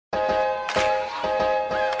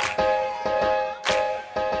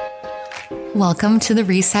Welcome to the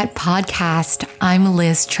Reset Podcast. I'm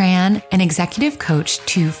Liz Tran, an executive coach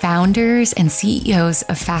to founders and CEOs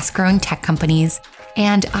of fast-growing tech companies,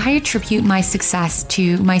 and I attribute my success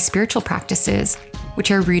to my spiritual practices,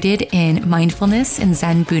 which are rooted in mindfulness and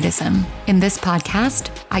Zen Buddhism. In this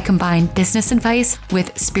podcast, I combine business advice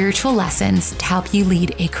with spiritual lessons to help you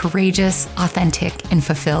lead a courageous, authentic, and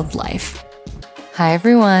fulfilled life. Hi,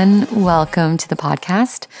 everyone. Welcome to the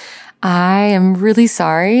podcast. I am really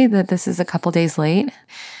sorry that this is a couple days late.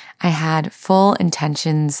 I had full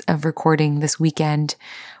intentions of recording this weekend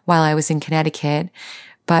while I was in Connecticut,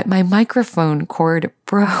 but my microphone cord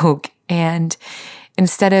broke, and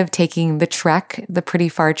instead of taking the pretty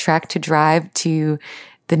far trek to drive to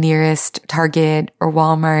the nearest Target or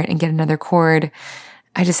Walmart and get another cord,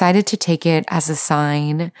 I decided to take it as a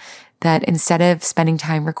sign that instead of spending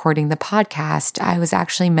time recording the podcast, I was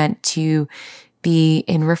actually meant to be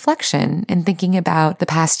in reflection and thinking about the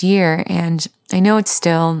past year. And I know it's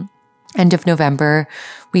still end of November.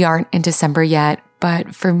 We aren't in December yet,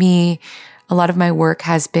 but for me, a lot of my work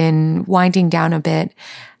has been winding down a bit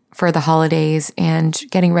for the holidays and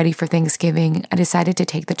getting ready for Thanksgiving. I decided to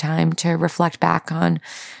take the time to reflect back on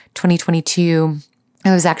 2022. It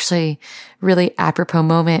was actually a really apropos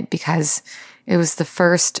moment because it was the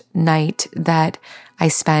first night that I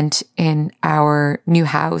spent in our new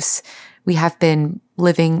house. We have been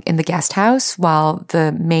living in the guest house while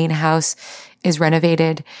the main house is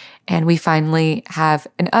renovated, and we finally have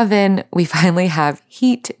an oven. We finally have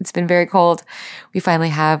heat. It's been very cold. We finally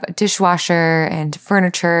have a dishwasher and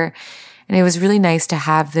furniture, and it was really nice to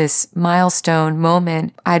have this milestone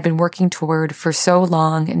moment I'd been working toward for so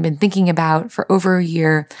long and been thinking about for over a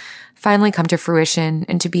year finally come to fruition,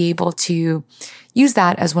 and to be able to use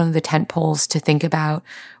that as one of the tent poles to think about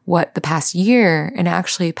what the past year and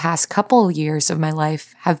actually past couple years of my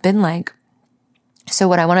life have been like. So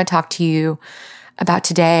what I want to talk to you about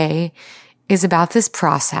today is about this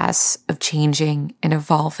process of changing and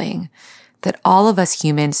evolving that all of us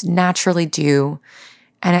humans naturally do.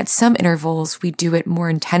 And at some intervals, we do it more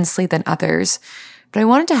intensely than others. But I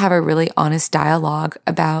wanted to have a really honest dialogue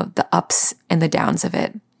about the ups and the downs of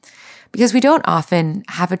it, because we don't often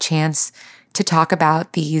have a chance to talk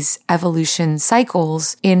about these evolution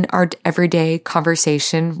cycles in our everyday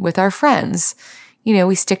conversation with our friends. You know,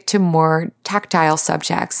 we stick to more tactile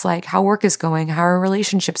subjects like how work is going, how our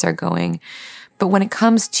relationships are going. But when it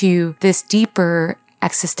comes to this deeper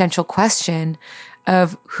existential question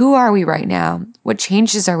of who are we right now? What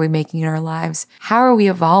changes are we making in our lives? How are we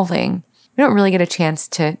evolving? We don't really get a chance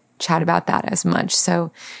to chat about that as much.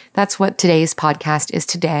 So that's what today's podcast is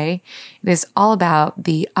today. It is all about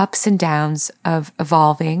the ups and downs of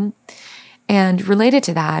evolving. And related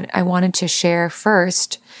to that, I wanted to share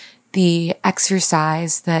first the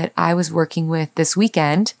exercise that I was working with this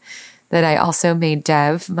weekend that I also made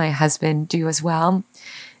Dev, my husband, do as well.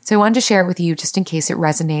 So I wanted to share it with you just in case it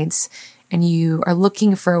resonates and you are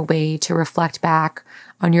looking for a way to reflect back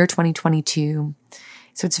on your 2022.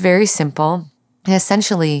 So it's very simple. And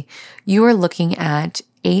essentially, you are looking at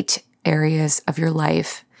 8 areas of your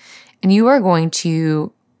life, and you are going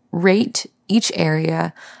to rate each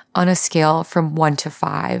area on a scale from 1 to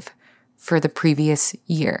 5 for the previous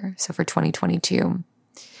year. So for 2022.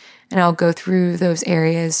 And I'll go through those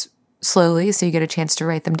areas slowly so you get a chance to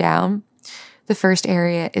write them down. The first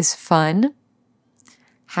area is fun.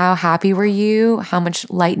 How happy were you? How much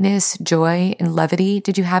lightness, joy, and levity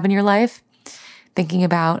did you have in your life? Thinking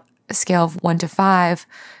about a scale of 1 to 5,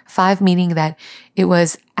 5 meaning that it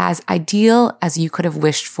was as ideal as you could have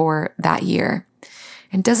wished for that year.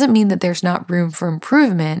 It doesn't mean that there's not room for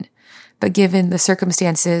improvement, but given the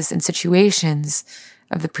circumstances and situations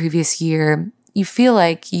of the previous year, you feel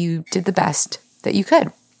like you did the best that you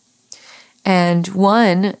could. And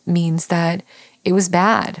 1 means that it was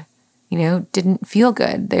bad, didn't feel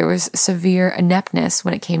good. There was severe ineptness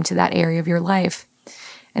when it came to that area of your life.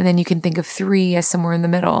 And then you can think of 3 as somewhere in the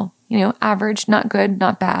middle, average, not good,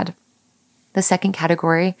 not bad. The second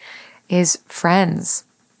category is friends.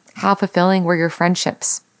 How fulfilling were your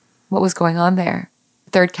friendships? What was going on there?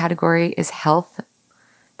 The third category is health.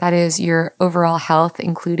 That is your overall health,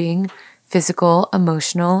 including physical,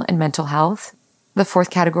 emotional, and mental health. The fourth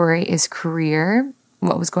category is career.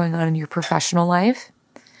 What was going on in your professional life?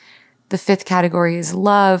 The fifth category is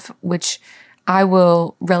love, which I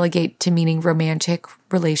will relegate to meaning romantic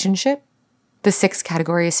relationship. The sixth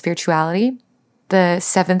category is spirituality. The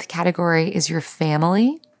seventh category is your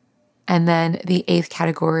family. And then the eighth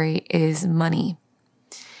category is money.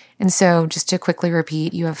 And so just to quickly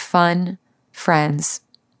repeat, you have fun, friends,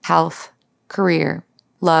 health, career,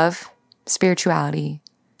 love, spirituality,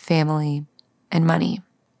 family, and money.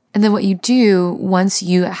 And then what you do once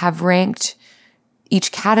you have ranked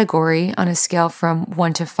each category on a scale from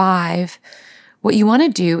 1 to 5, what you want to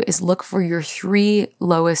do is look for your 3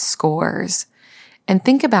 lowest scores and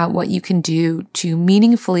think about what you can do to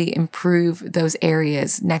meaningfully improve those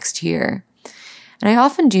areas next year. And I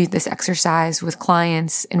often do this exercise with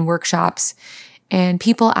clients in workshops, and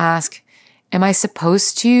people ask, am I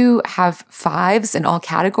supposed to have 5s in all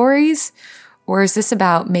categories? Or is this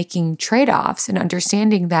about making trade-offs and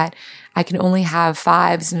understanding that I can only have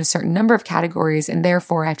 5s in a certain number of categories, and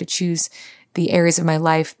therefore I have to choose the areas of my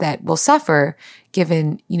life that will suffer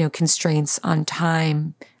given, constraints on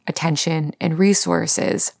time, attention, and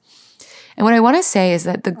resources? And what I want to say is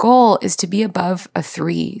that the goal is to be above a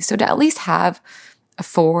 3. So to at least have a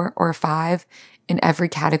 4 or a 5 in every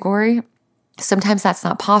category. Sometimes that's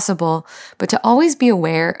not possible, but to always be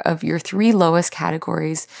aware of your 3 lowest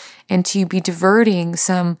categories and to be diverting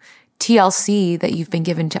some TLC that you've been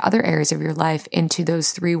given to other areas of your life into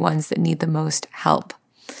those 3 ones that need the most help.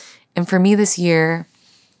 And for me this year,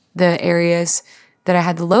 the areas that I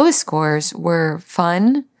had the lowest scores were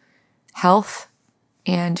fun, health,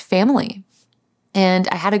 and family. And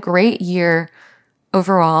I had a great year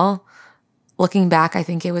overall. Looking back, I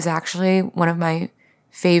think it was actually one of my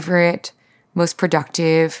favorite, most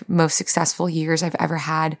productive, most successful years I've ever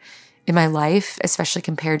had in my life, especially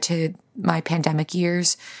compared to my pandemic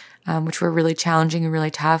years, which were really challenging and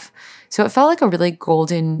really tough. So it felt like a really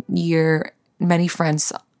golden year. Many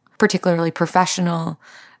friends, particularly professional,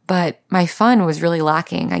 but my fun was really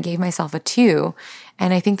lacking. I gave myself a 2.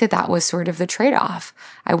 And I think that was sort of the trade-off.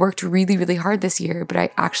 I worked really, really hard this year, but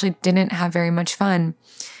I actually didn't have very much fun.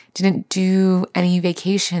 Didn't do any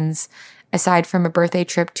vacations aside from a birthday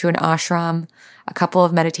trip to an ashram, a couple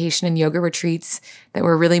of meditation and yoga retreats that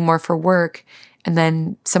were really more for work, and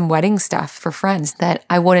then some wedding stuff for friends that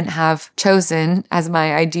I wouldn't have chosen as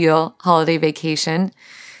my ideal holiday vacation.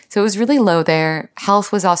 So it was really low there.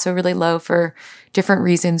 Health was also really low for different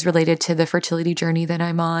reasons related to the fertility journey that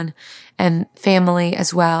I'm on, and family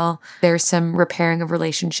as well. There's some repairing of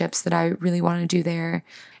relationships that I really want to do there.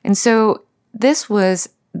 And so this was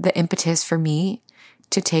the impetus for me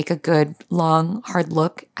to take a good, long, hard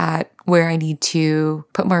look at where I need to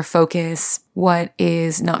put more focus, what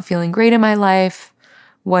is not feeling great in my life,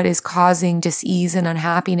 what is causing dis-ease and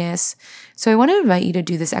unhappiness. So I want to invite you to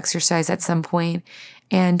do this exercise at some point,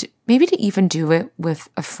 and maybe to even do it with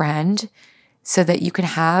a friend so that you can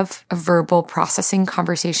have a verbal processing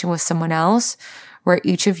conversation with someone else where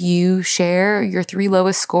each of you share your 3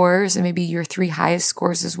 lowest scores and maybe your 3 highest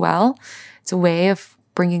scores as well. It's a way of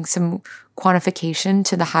bringing some quantification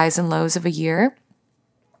to the highs and lows of a year.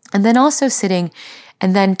 And then also sitting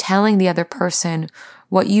and then telling the other person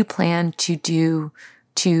what you plan to do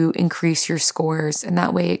to increase your scores. And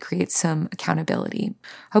that way it creates some accountability.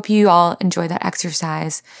 Hope you all enjoy that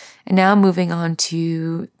exercise. And now moving on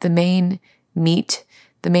to the main meat,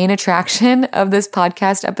 the main attraction of this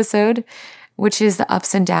podcast episode, which is the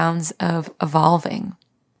ups and downs of evolving.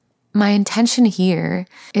 My intention here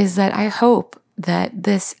is that I hope that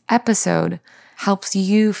this episode helps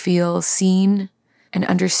you feel seen and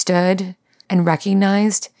understood and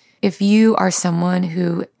recognized if you are someone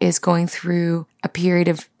who is going through a period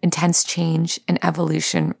of intense change and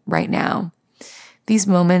evolution right now. These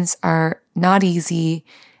moments are not easy.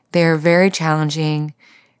 They're very challenging.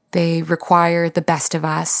 They require the best of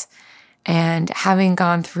us. And having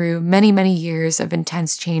gone through many, many years of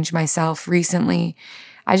intense change myself recently,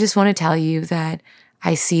 I just want to tell you that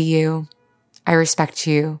I see you, I respect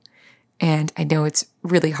you, and I know it's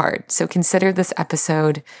really hard. So consider this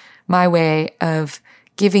episode my way of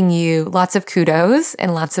giving you lots of kudos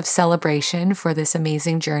and lots of celebration for this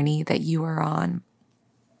amazing journey that you are on.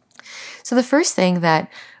 So the first thing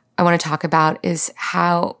that I want to talk about is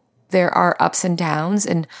how there are ups and downs,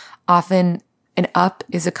 and often an up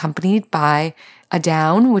is accompanied by a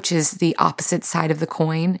down, which is the opposite side of the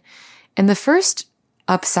coin. And the first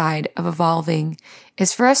upside of evolving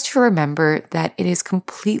is for us to remember that it is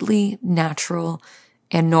completely natural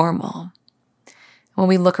and normal. When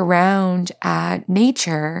we look around at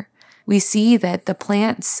nature, we see that the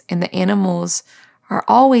plants and the animals are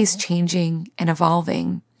always changing and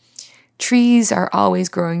evolving. Trees are always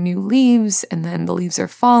growing new leaves, and then the leaves are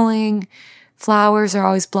falling. Flowers are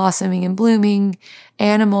always blossoming and blooming.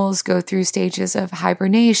 Animals go through stages of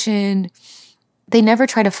hibernation. They never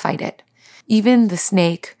try to fight it. Even the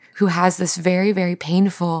snake, who has this very, very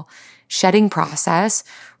painful shedding process,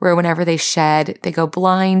 where whenever they shed, they go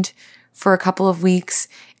blind for a couple of weeks.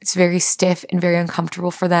 It's very stiff and very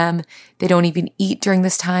uncomfortable for them. They don't even eat during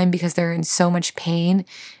this time because they're in so much pain,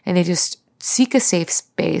 and they just seek a safe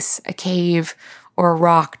space, a cave, or a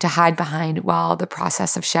rock to hide behind while the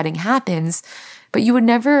process of shedding happens. But you would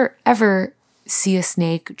never, ever see a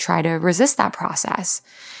snake try to resist that process.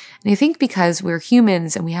 And I think because we're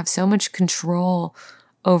humans and we have so much control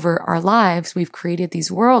over our lives, we've created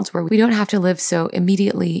these worlds where we don't have to live so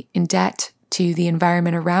immediately in debt to the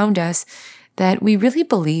environment around us, that we really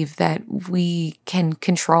believe that we can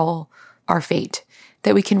control our fate,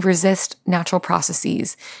 that we can resist natural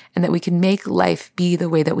processes, and that we can make life be the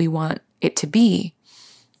way that we want it to be.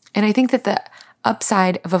 And I think that the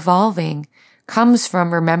upside of evolving comes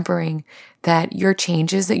from remembering that your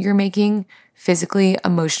changes that you're making physically,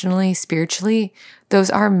 emotionally, spiritually,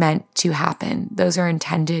 those are meant to happen. Those are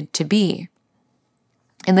intended to be.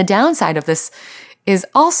 And the downside of this is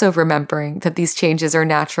also remembering that these changes are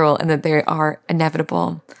natural and that they are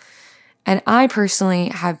inevitable. And I personally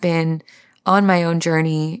have been on my own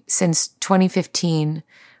journey since 2015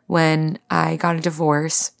 when I got a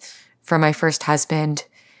divorce from my first husband.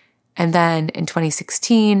 And then in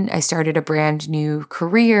 2016, I started a brand new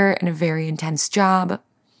career and a very intense job.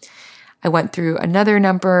 I went through another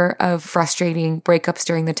number of frustrating breakups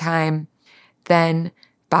during the time. Then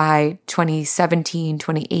by 2017,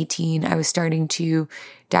 2018, I was starting to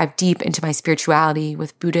dive deep into my spirituality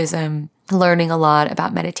with Buddhism, learning a lot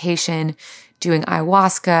about meditation, doing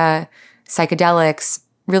ayahuasca, psychedelics,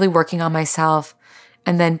 really working on myself.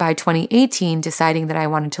 And then by 2018, deciding that I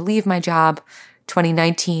wanted to leave my job.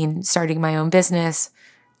 2019, starting my own business.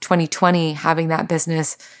 2020, having that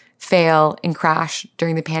business fail and crash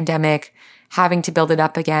during the pandemic, having to build it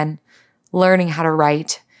up again, learning how to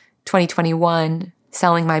write. 2021,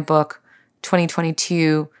 selling my book.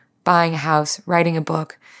 2022, buying a house, writing a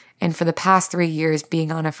book. And for the past 3 years,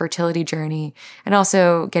 being on a fertility journey and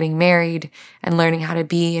also getting married and learning how to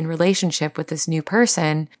be in relationship with this new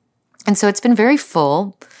person. And so it's been very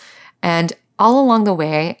full. And all along the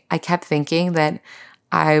way, I kept thinking that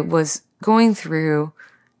I was going through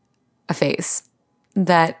a phase,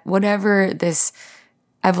 that whatever this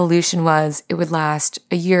evolution was, it would last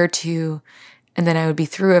a year or two, and then I would be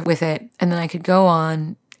through it with it, and then I could go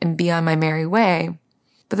on and be on my merry way.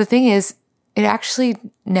 But the thing is, it actually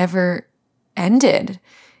never ended.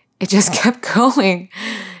 It just kept going.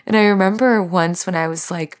 And I remember once when I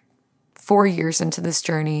was like 4 years into this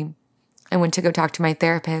journey, I went to go talk to my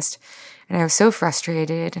therapist, and I was so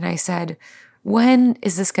frustrated. And I said, when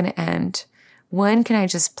is this going to end? When can I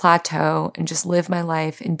just plateau and just live my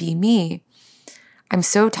life and be me? I'm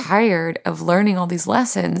so tired of learning all these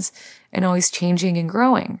lessons and always changing and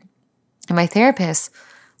growing. And my therapist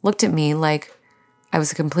looked at me like I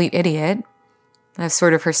was a complete idiot. That's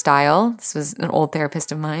sort of her style. This was an old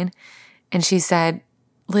therapist of mine. And she said,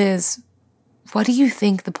 Liz, what do you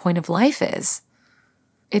think the point of life is?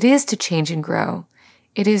 It is to change and grow.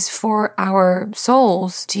 It is for our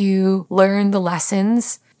souls to learn the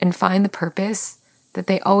lessons and find the purpose that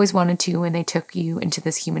they always wanted to when they took you into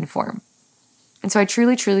this human form. And so I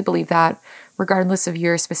truly, truly believe that regardless of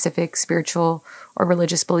your specific spiritual or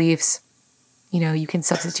religious beliefs, you can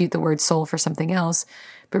substitute the word soul for something else,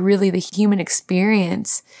 but really the human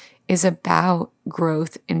experience is about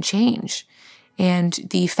growth and change. And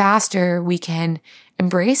the faster we can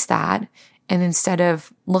embrace that, and instead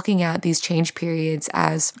of looking at these change periods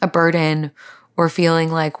as a burden or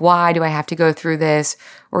feeling like, why do I have to go through this?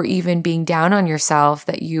 Or even being down on yourself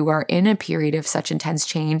that you are in a period of such intense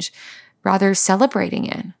change, rather celebrating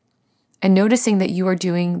it and noticing that you are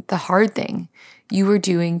doing the hard thing. You are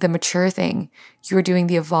doing the mature thing. You are doing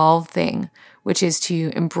the evolved thing, which is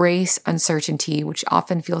to embrace uncertainty, which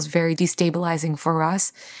often feels very destabilizing for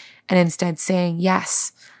us. And instead saying,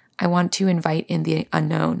 yes, I want to invite in the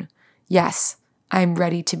unknown. Yes, I'm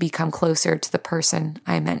ready to become closer to the person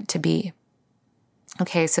I meant to be.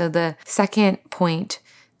 Okay, so the second point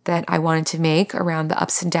that I wanted to make around the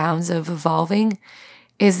ups and downs of evolving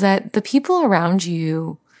is that the people around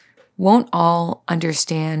you won't all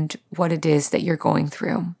understand what it is that you're going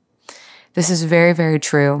through. This is very, very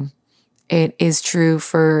true. It is true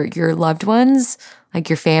for your loved ones, like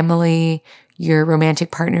your family, your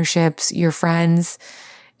romantic partnerships, your friends.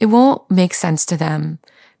 It won't make sense to them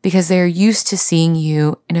because they're used to seeing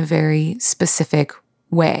you in a very specific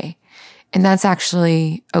way. And that's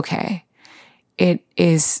actually okay. It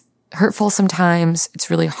is hurtful sometimes. It's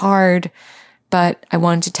really hard. But I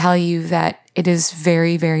wanted to tell you that it is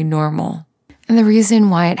very, very normal. And the reason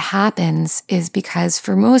why it happens is because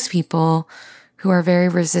for most people who are very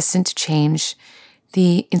resistant to change,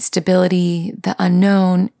 the instability, the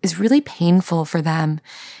unknown is really painful for them.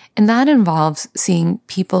 And that involves seeing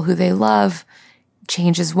people who they love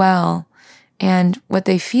change as well. And what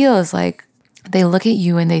they feel is like they look at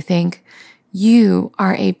you and they think, you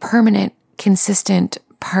are a permanent consistent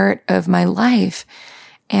part of my life.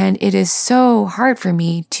 And it is so hard for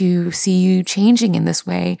me to see you changing in this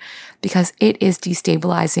way because it is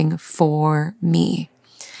destabilizing for me.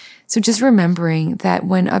 So just remembering that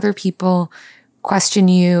when other people question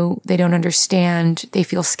you, they don't understand, they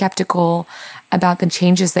feel skeptical about the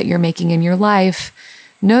changes that you're making in your life,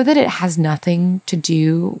 know that it has nothing to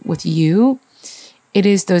do with you. It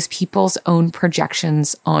is those people's own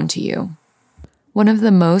projections onto you. One of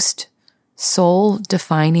the most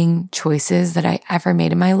soul-defining choices that I ever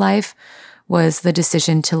made in my life was the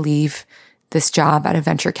decision to leave this job at a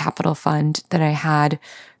venture capital fund that I had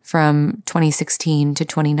from 2016 to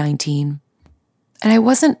 2019. And I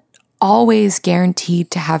wasn't always guaranteed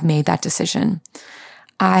to have made that decision.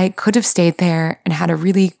 I could have stayed there and had a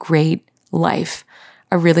really great life,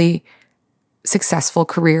 a really successful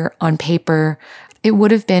career on paper. It would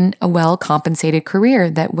have been a well-compensated career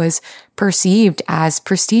that was perceived as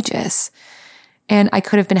prestigious. And I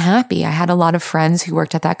could have been happy. I had a lot of friends who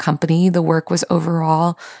worked at that company. The work was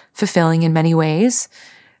overall fulfilling in many ways.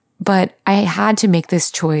 But I had to make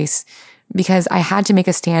this choice because I had to make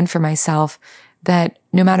a stand for myself that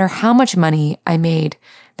no matter how much money I made,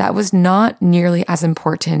 that was not nearly as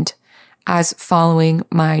important as following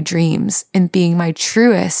my dreams and being my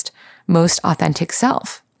truest, most authentic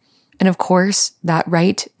self. And of course, that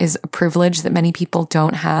right is a privilege that many people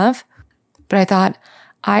don't have. But I thought,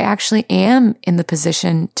 I actually am in the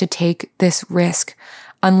position to take this risk,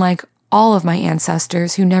 unlike all of my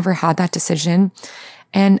ancestors who never had that decision.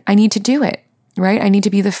 And I need to do it, right? I need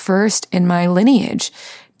to be the first in my lineage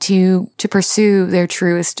to pursue their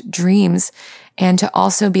truest dreams and to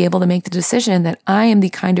also be able to make the decision that I am the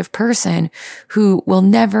kind of person who will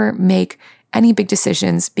never make any big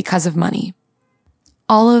decisions because of money.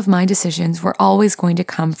 All of my decisions were always going to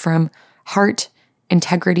come from heart,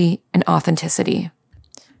 integrity, and authenticity.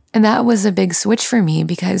 And that was a big switch for me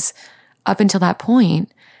because up until that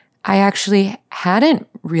point, I actually hadn't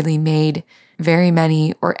really made very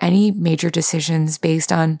many or any major decisions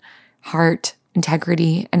based on heart,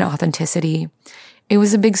 integrity, and authenticity. It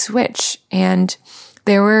was a big switch. And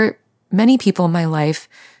there were many people in my life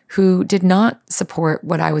who did not support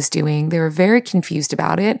what I was doing. They were very confused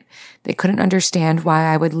about it. They couldn't understand why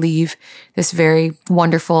I would leave this very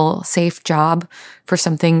wonderful, safe job for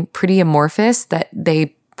something pretty amorphous that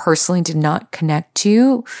they personally did not connect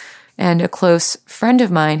to. And a close friend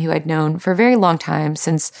of mine who I'd known for a very long time,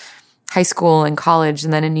 since high school and college,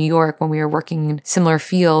 and then in New York when we were working in similar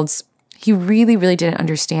fields, he really, really didn't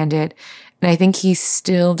understand it. And I think he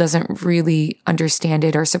still doesn't really understand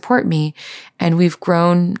it or support me. And we've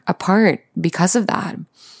grown apart because of that.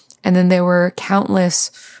 And then there were countless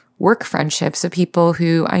work friendships of people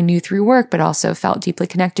who I knew through work, but also felt deeply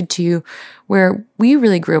connected to, where we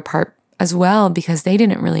really grew apart as well because they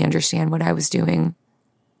didn't really understand what I was doing.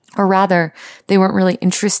 Or rather, they weren't really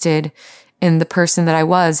interested in the person that I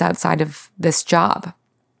was outside of this job.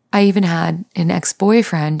 I even had an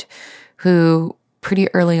ex-boyfriend who pretty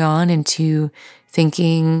early on into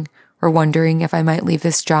thinking or wondering if I might leave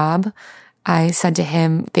this job, I said to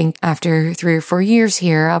him, think after 3 or 4 years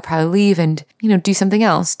here, I'll probably leave and, do something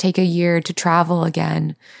else, take a year to travel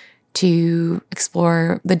again, to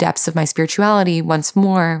explore the depths of my spirituality once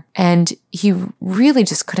more. And he really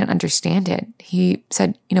just couldn't understand it. He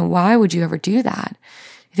said, why would you ever do that?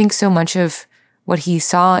 I think so much of what he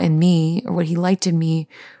saw in me or what he liked in me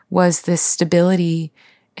was this stability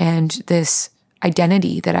and this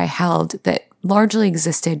identity that I held that largely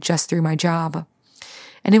existed just through my job.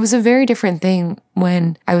 And it was a very different thing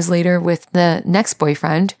when I was later with the next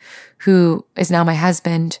boyfriend, who is now my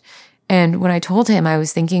husband. And when I told him I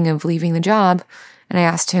was thinking of leaving the job, and I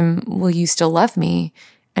asked him, will you still love me?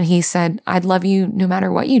 And he said, I'd love you no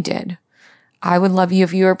matter what you did. I would love you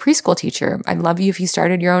if you were a preschool teacher. I'd love you if you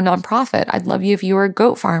started your own nonprofit. I'd love you if you were a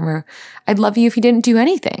goat farmer. I'd love you if you didn't do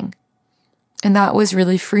anything. And that was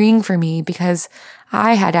really freeing for me because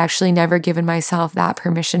I had actually never given myself that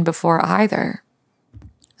permission before either.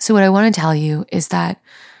 So what I want to tell you is that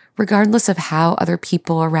regardless of how other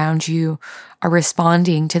people around you are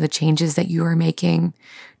responding to the changes that you are making,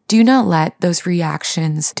 do not let those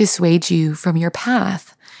reactions dissuade you from your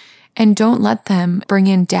path. And don't let them bring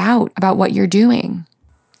in doubt about what you're doing.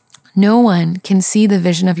 No one can see the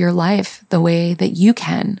vision of your life the way that you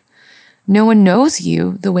can. No one knows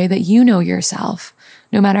you the way that you know yourself,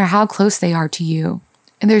 no matter how close they are to you.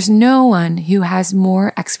 And there's no one who has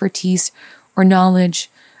more expertise or knowledge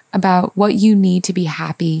about what you need to be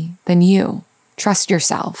happy than you. Trust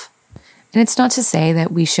yourself. And it's not to say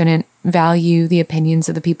that we shouldn't value the opinions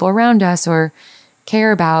of the people around us or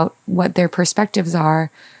care about what their perspectives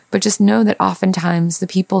are, But just know that oftentimes the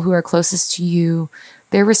people who are closest to you,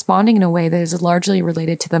 they're responding in a way that is largely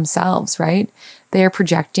related to themselves, right? They are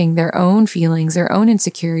projecting their own feelings, their own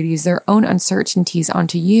insecurities, their own uncertainties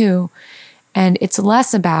onto you. And it's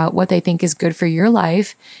less about what they think is good for your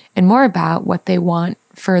life and more about what they want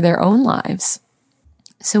for their own lives.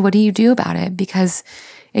 So what do you do about it? Because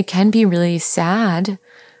it can be really sad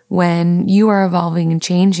when you are evolving and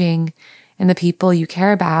changing and the people you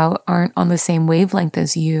care about aren't on the same wavelength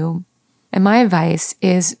as you. And my advice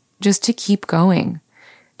is just to keep going,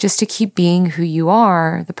 just to keep being who you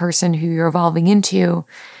are, the person who you're evolving into.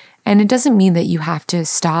 And it doesn't mean that you have to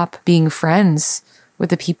stop being friends with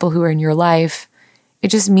the people who are in your life. It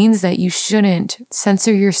just means that you shouldn't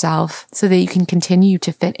censor yourself so that you can continue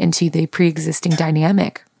to fit into the pre-existing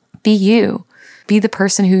dynamic. Be you. Be the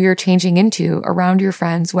person who you're changing into around your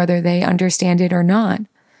friends, whether they understand it or not.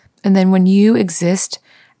 And then when you exist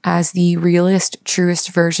as the realest, truest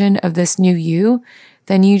version of this new you,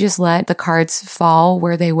 then you just let the cards fall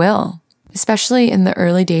where they will. Especially in the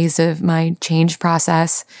early days of my change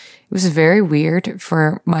process, it was very weird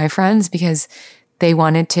for my friends because they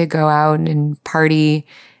wanted to go out and party,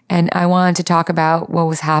 and I wanted to talk about what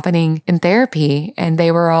was happening in therapy. And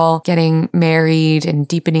they were all getting married and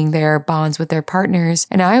deepening their bonds with their partners.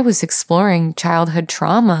 And I was exploring childhood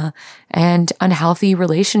trauma and unhealthy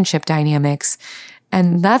relationship dynamics.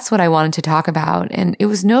 And that's what I wanted to talk about. And it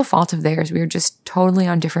was no fault of theirs. We were just totally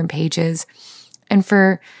on different pages. And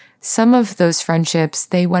for some of those friendships,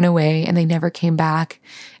 they went away and they never came back.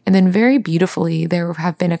 And then very beautifully, there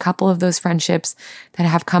have been a couple of those friendships that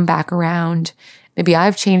have come back around. Maybe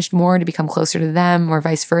I've changed more to become closer to them or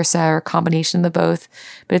vice versa, or a combination of the both.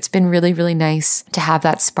 But it's been really, really nice to have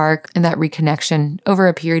that spark and that reconnection over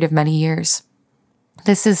a period of many years.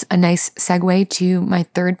 This is a nice segue to my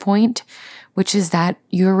third point, which is that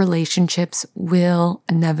your relationships will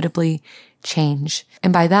inevitably change.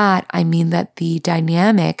 And by that, I mean that the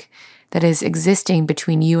dynamic that is existing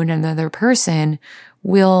between you and another person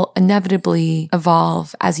will inevitably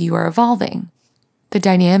evolve as you are evolving. The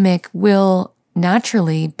dynamic will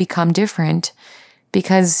naturally become different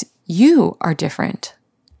because you are different.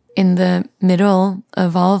 In the middle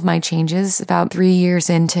of all of my changes, about 3 years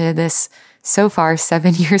into this so far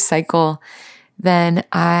 7-year cycle, then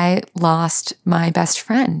I lost my best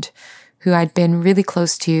friend who I'd been really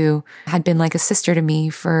close to, had been like a sister to me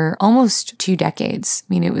for almost 2 decades.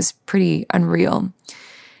 I mean, it was pretty unreal.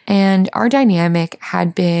 And our dynamic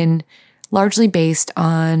had been largely based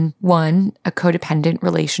on, one, a codependent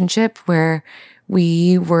relationship where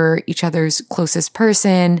we were each other's closest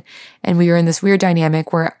person. And we were in this weird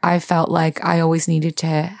dynamic where I felt like I always needed to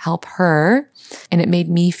help her. And it made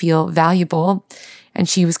me feel valuable. And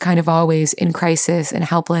she was kind of always in crisis and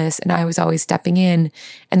helpless. And I was always stepping in.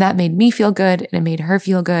 And that made me feel good and it made her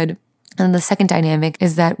feel good. And the second dynamic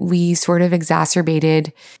is that we sort of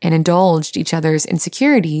exacerbated and indulged each other's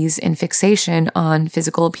insecurities and fixation on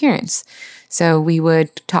physical appearance. So we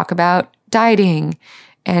would talk about dieting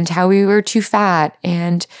and how we were too fat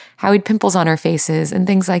and how we had pimples on our faces and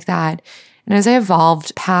things like that. And as I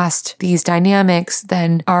evolved past these dynamics,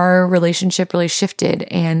 then our relationship really shifted,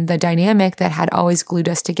 and the dynamic that had always glued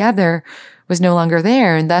us together was no longer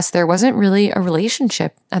there. And thus there wasn't really a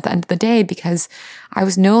relationship at the end of the day because I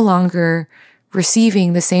was no longer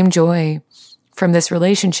receiving the same joy from this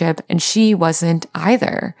relationship, and she wasn't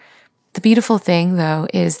either. The beautiful thing, though,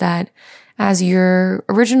 is that as your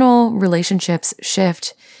original relationships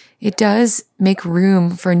shift, it does make room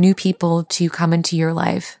for new people to come into your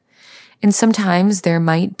life. And sometimes there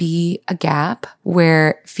might be a gap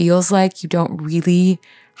where it feels like you don't really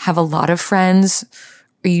have a lot of friends,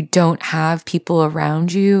 or you don't have people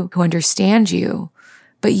around you who understand you,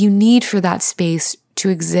 but you need for that space to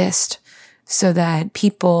exist so that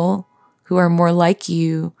people who are more like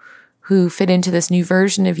you, who fit into this new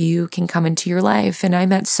version of you, can come into your life. And I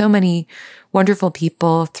met so many wonderful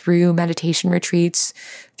people through meditation retreats,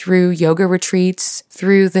 through yoga retreats,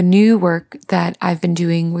 through the new work that I've been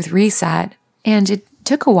doing with Reset. And it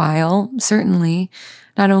took a while, certainly,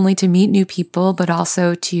 not only to meet new people, but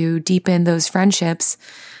also to deepen those friendships.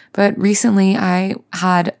 But recently I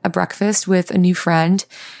had a breakfast with a new friend,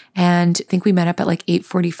 and I think we met up at like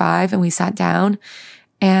 8:45 and we sat down,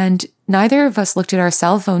 and neither of us looked at our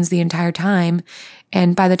cell phones the entire time.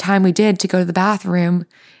 And by the time we did to go to the bathroom,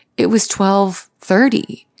 it was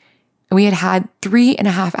 12:30. And we had had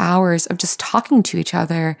 3.5 hours of just talking to each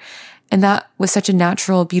other. And that was such a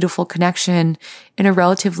natural, beautiful connection in a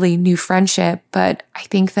relatively new friendship. But I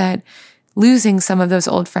think that losing some of those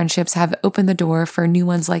old friendships have opened the door for new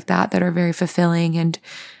ones like that are very fulfilling. And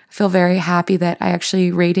I feel very happy that I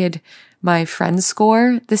actually rated my friend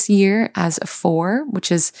score this year as a 4,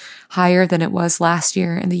 which is higher than it was last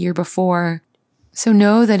year and the year before. So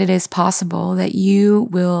know that it is possible that you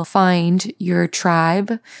will find your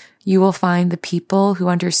tribe. You will find the people who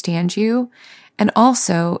understand you. And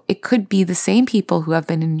also, it could be the same people who have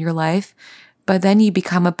been in your life, but then you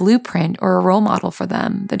become a blueprint or a role model for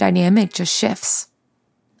them. The dynamic just shifts.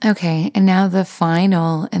 Okay, and now the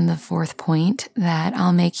final and the 4th point that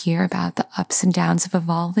I'll make here about the ups and downs of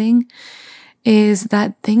evolving is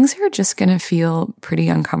that things are just going to feel pretty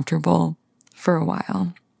uncomfortable for a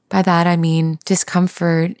while. By that, I mean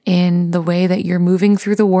discomfort in the way that you're moving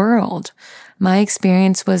through the world. My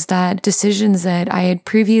experience was that decisions that I had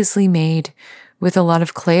previously made with a lot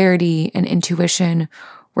of clarity and intuition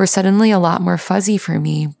were suddenly a lot more fuzzy for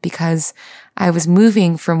me because I was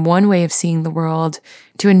moving from one way of seeing the world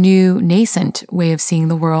to a new nascent way of seeing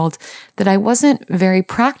the world that I wasn't very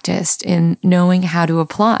practiced in knowing how to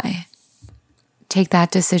apply. Take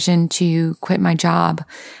that decision to quit my job.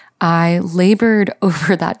 I labored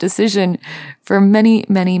over that decision for many,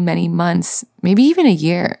 many, many months, maybe even a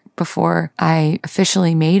year before I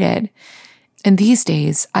officially made it. And these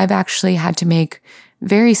days, I've actually had to make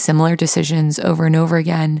very similar decisions over and over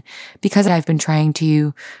again because I've been trying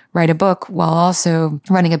to write a book while also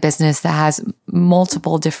running a business that has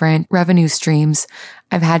multiple different revenue streams.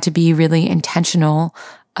 I've had to be really intentional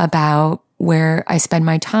about where I spend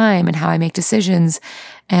my time and how I make decisions.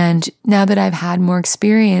 And now that I've had more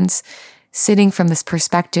experience sitting from this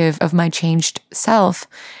perspective of my changed self,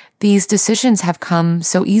 these decisions have come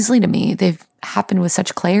so easily to me. They've happened with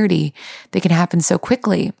such clarity. They can happen so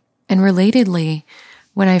quickly. And relatedly,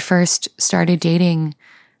 when I first started dating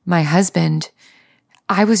my husband,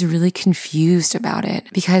 I was really confused about it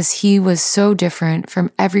because he was so different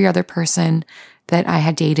from every other person that I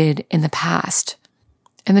had dated in the past.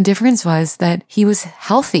 And the difference was that he was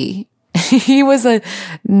healthy. He was a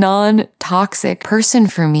non-toxic person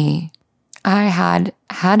for me. I had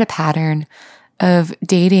a pattern of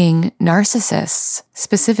dating narcissists,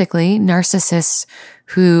 specifically narcissists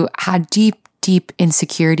who had deep, deep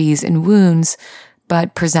insecurities and wounds,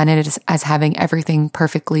 but presented as having everything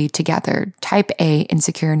perfectly together. Type A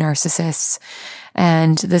insecure narcissists.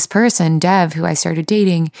 And this person, Dev, who I started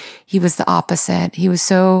dating, he was the opposite. He was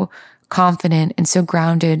so confident and so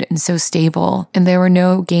grounded and so stable. And there were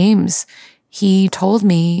no games. He told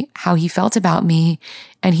me how he felt about me,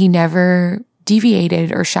 and he never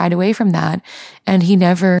deviated or shied away from that. And he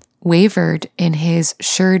never wavered in his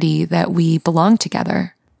surety that we belonged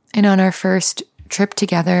together. And on our first trip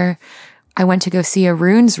together, I went to go see a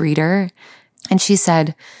runes reader, and she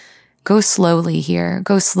said, go slowly here,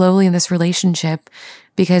 go slowly in this relationship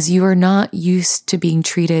because you are not used to being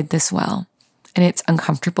treated this well, and it's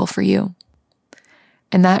uncomfortable for you.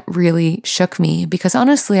 And that really shook me because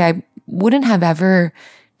honestly, I wouldn't have ever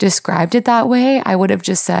described it that way. I would have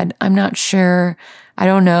just said, I'm not sure, I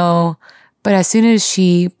don't know. But as soon as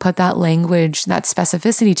she put that language, that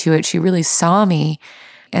specificity to it, she really saw me,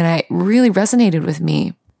 and it really resonated with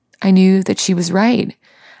me. I knew that she was right.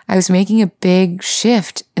 I was making a big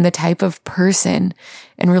shift in the type of person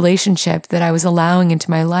and relationship that I was allowing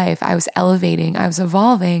into my life. I was elevating, I was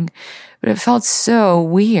evolving, but it felt so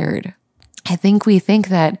weird. I think we think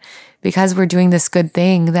that because we're doing this good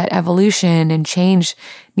thing, that evolution and change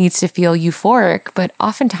needs to feel euphoric, but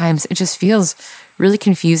oftentimes it just feels really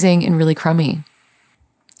confusing and really crummy.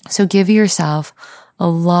 So give yourself a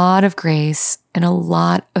lot of grace and a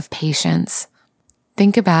lot of patience.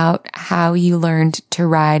 Think about how you learned to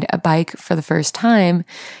ride a bike for the first time.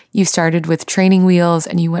 You started with training wheels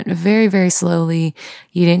and you went very, very slowly.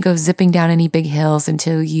 You didn't go zipping down any big hills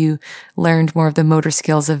until you learned more of the motor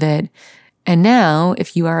skills of it. And now,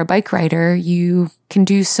 if you are a bike rider, you can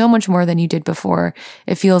do so much more than you did before.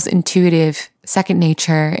 It feels intuitive, second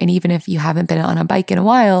nature. And even if you haven't been on a bike in a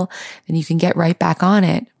while, then you can get right back on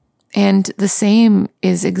it. And the same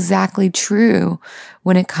is exactly true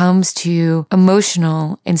when it comes to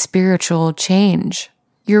emotional and spiritual change.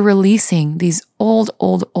 You're releasing these old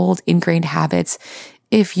ingrained habits.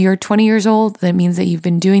 If you're 20 years old, that means that you've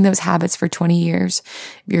been doing those habits for 20 years.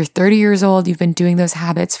 If you're 30 years old, you've been doing those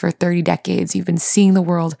habits for 30 decades. You've been seeing the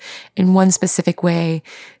world in one specific way.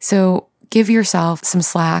 So give yourself some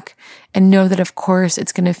slack and know that, of course,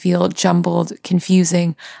 it's going to feel jumbled,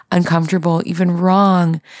 confusing, uncomfortable, even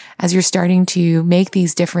wrong as you're starting to make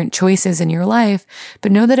these different choices in your life.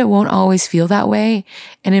 But know that it won't always feel that way,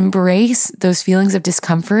 and embrace those feelings of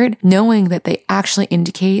discomfort, knowing that they actually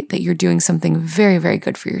indicate that you're doing something very, very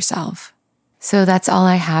good for yourself. So that's all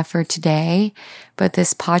I have for today. But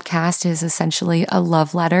this podcast is essentially a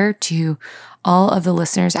love letter to all of the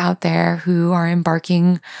listeners out there who are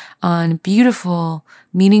embarking on beautiful,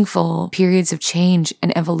 meaningful periods of change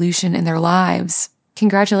and evolution in their lives.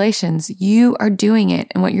 Congratulations, you are doing it.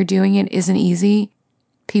 And what you're doing it isn't easy.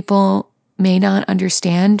 People may not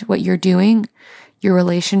understand what you're doing. Your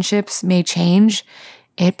relationships may change.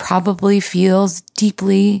 It probably feels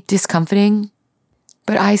deeply discomforting,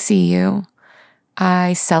 but I see you.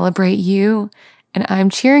 I celebrate you, and I'm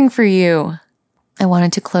cheering for you. I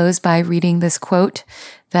wanted to close by reading this quote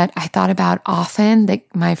that I thought about often that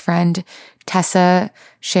my friend Tessa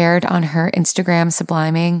shared on her Instagram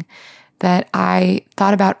Subliming, that I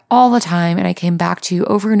thought about all the time and I came back to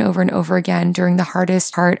over and over and over again during the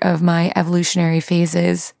hardest part of my evolutionary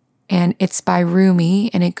phases. And it's by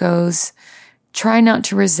Rumi, and it goes, "Try not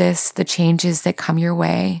to resist the changes that come your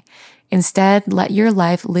way. Instead, let your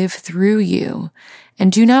life live through you,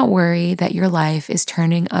 and do not worry that your life is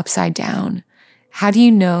turning upside down. How do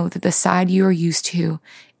you know that the side you are used to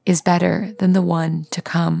is better than the one to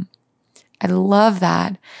come?" I love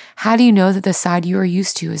that. How do you know that the side you are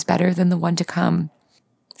used to is better than the one to come?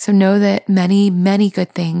 So know that many, many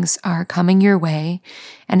good things are coming your way.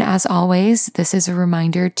 And as always, this is a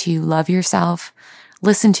reminder to love yourself,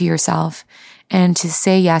 listen to yourself, and to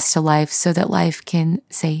say yes to life so that life can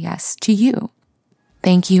say yes to you.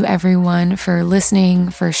 Thank you everyone for listening,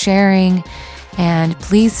 for sharing, and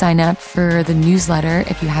please sign up for the newsletter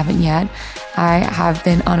if you haven't yet. I have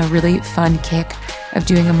been on a really fun kick of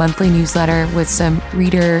doing a monthly newsletter with some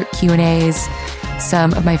reader Q&As,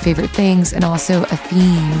 some of my favorite things, and also a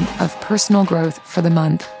theme of personal growth for the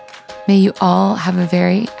month. May you all have a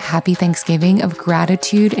very happy Thanksgiving of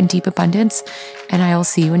gratitude and deep abundance, and I will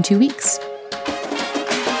see you in 2 weeks.